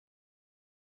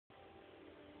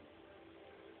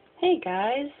Hey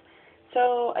guys,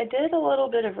 so I did a little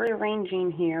bit of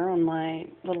rearranging here on my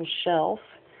little shelf,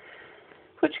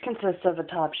 which consists of a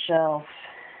top shelf,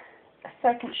 a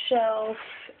second shelf,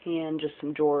 and just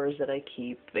some drawers that I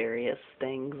keep various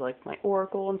things like my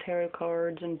oracle and tarot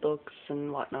cards and books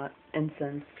and whatnot,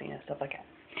 incense, stuff like that.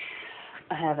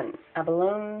 I have an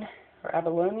abalone, or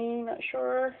abalone, not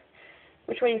sure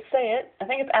which way you say it. I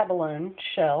think it's abalone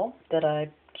shell that I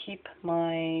keep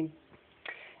my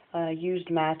used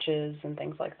matches and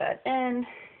things like that in,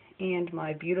 and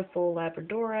my beautiful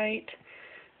labradorite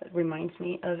that reminds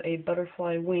me of a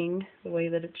butterfly wing, the way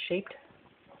that it's shaped.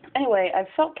 Anyway, I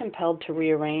felt compelled to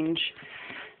rearrange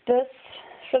this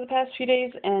for the past few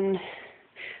days, and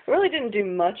I really didn't do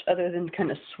much other than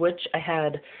kind of switch. I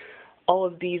had all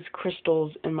of these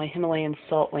crystals in my Himalayan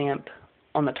salt lamp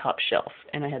on the top shelf,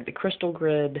 and I had the crystal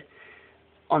grid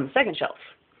on the second shelf.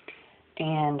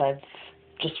 And I've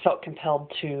just felt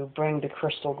compelled to bring the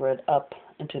crystal grid up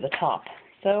into the top.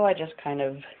 So I just kind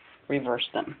of reversed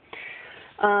them.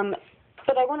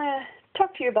 But I want to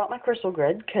talk to you about my crystal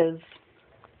grid because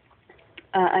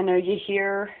I know you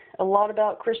hear a lot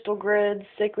about crystal grids,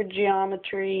 sacred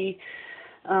geometry,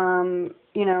 and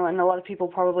a lot of people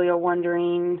probably are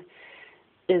wondering,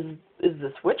 is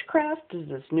this witchcraft? Is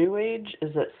this New Age?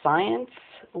 Is it science?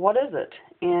 What is it?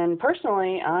 And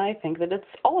personally, I think that it's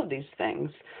all of these things.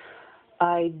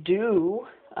 I do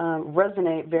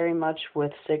resonate very much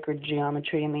with sacred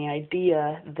geometry and the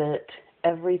idea that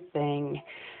everything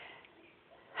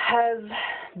has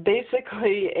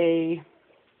basically a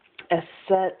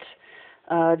set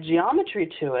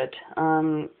geometry to it,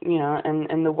 and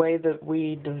the way that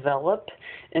we develop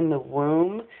in the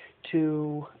womb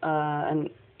to,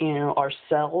 our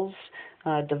cells,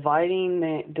 dividing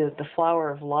the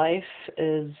flower of life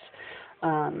is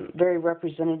very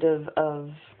representative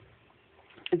of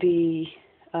the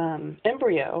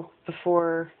embryo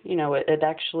before, it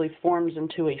actually forms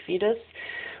into a fetus.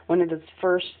 When it is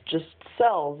first just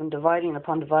cells and dividing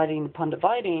upon dividing upon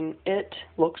dividing, it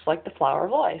looks like the flower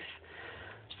of life.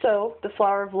 So the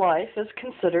flower of life is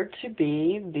considered to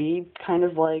be the kind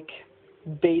of like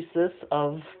basis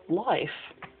of life.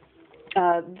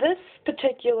 This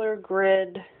particular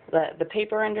grid, the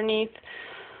paper underneath,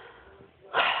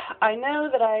 I know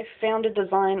that I found a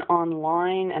design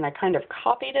online and I kind of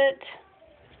copied it.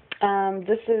 I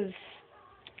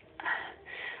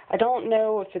don't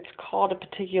know if it's called a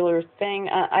particular thing.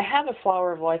 I have a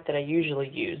flower of life that I usually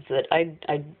use that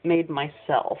I made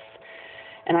myself.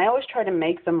 And I always try to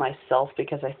make them myself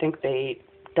because I think they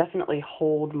definitely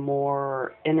hold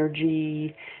more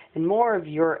energy and more of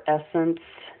your essence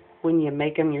when you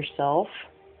make them yourself.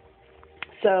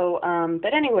 So,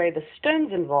 but anyway, the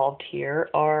stones involved here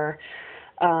are,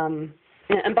 and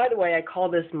by the way, I call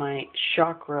this my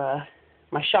chakra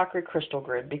crystal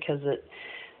grid because it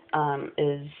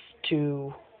is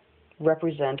to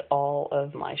represent all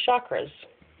of my chakras.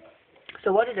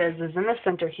 So what it is in the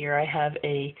center here, I have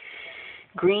a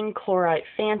green chlorite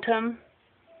phantom.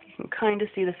 You can kind of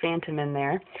see the phantom in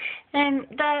there. And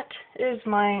that is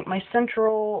my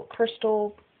central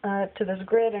crystal to this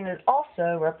grid, and it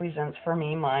also represents for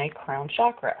me my crown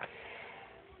chakra.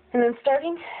 And then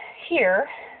starting here,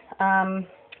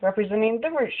 representing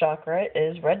the root chakra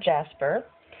is red jasper,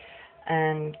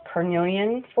 and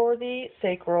carnelian for the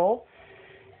sacral,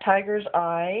 tiger's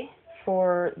eye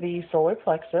for the solar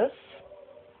plexus,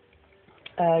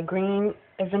 green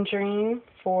aventurine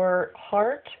for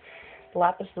heart,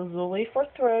 lapis lazuli for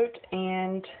throat,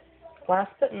 and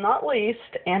last but not least,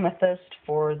 amethyst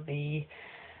for the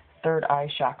third eye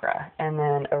chakra. And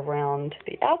then around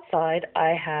the outside,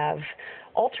 I have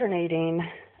alternating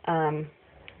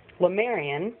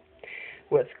Lemurian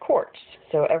with quartz.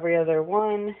 So every other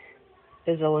one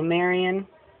is a Lemurian,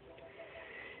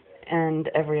 and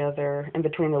every other in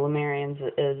between the Lemurians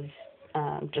is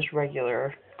just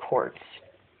regular quartz.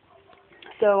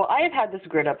 So I have had this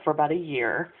grid up for about a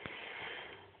year,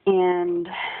 and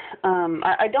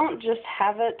I don't just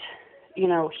have it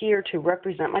here to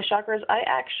represent my chakras. I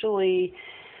actually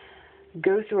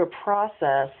go through a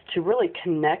process to really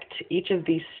connect each of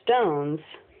these stones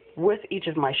with each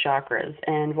of my chakras.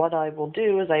 And what I will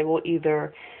do is I will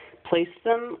either place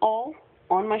them all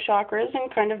on my chakras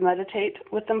and kind of meditate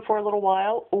with them for a little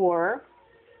while, or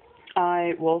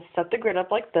I will set the grid up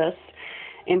like this,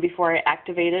 and before I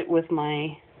activate it with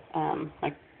my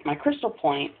my crystal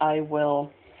point, I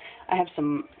have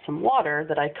some water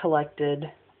that I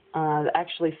collected that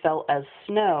actually fell as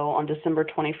snow on December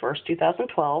 21st,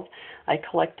 2012. I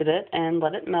collected it and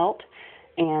let it melt,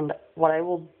 and what I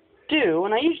will do,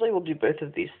 and I usually will do both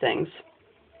of these things,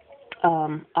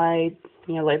 I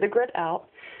lay the grid out,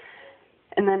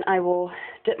 And then I will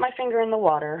dip my finger in the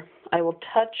water. I will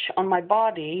touch on my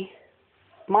body,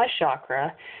 my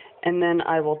chakra, and then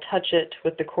I will touch it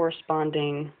with the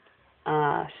corresponding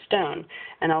stone.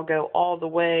 And I'll go all the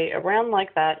way around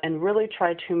like that and really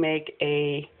try to make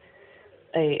a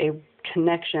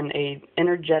connection, a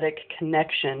energetic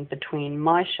connection between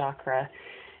my chakra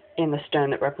and the stone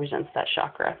that represents that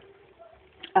chakra.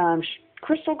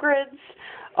 Crystal grids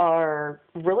are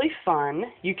really fun.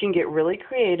 You can get really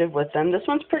creative with them. This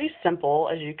one's pretty simple,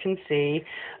 as you can see.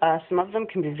 Some of them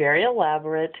can be very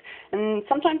elaborate, and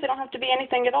sometimes they don't have to be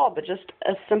anything at all, but just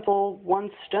a simple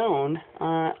one stone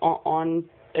on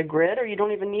a grid, or you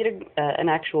don't even need an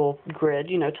actual grid,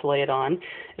 to lay it on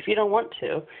if you don't want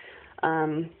to.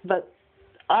 But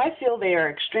I feel they are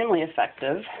extremely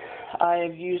effective.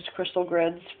 I've used crystal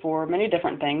grids for many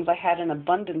different things. I had an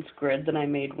abundance grid that I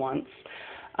made once,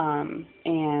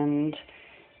 and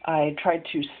I tried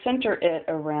to center it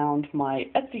around my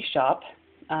Etsy shop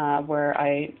where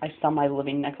I sell my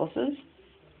living necklaces.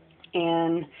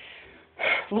 And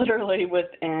literally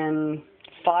within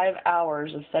 5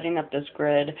 hours of setting up this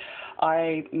grid,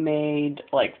 I made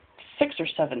like 6 or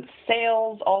 7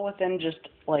 sales all within just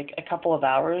like a couple of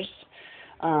hours.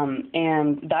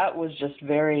 And that was just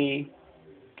very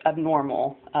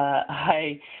abnormal.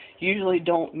 I usually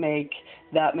don't make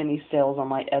that many sales on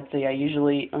my Etsy. I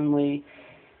usually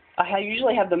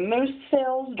have the most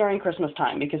sales during Christmas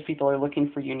time because people are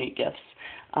looking for unique gifts.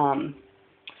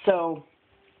 So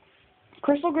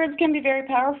crystal grids can be very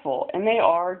powerful, and they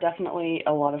are definitely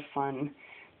a lot of fun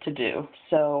to do.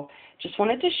 So just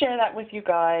wanted to share that with you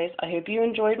guys. I hope you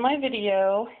enjoyed my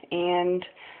video, and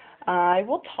I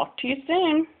will talk to you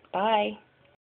soon. Bye.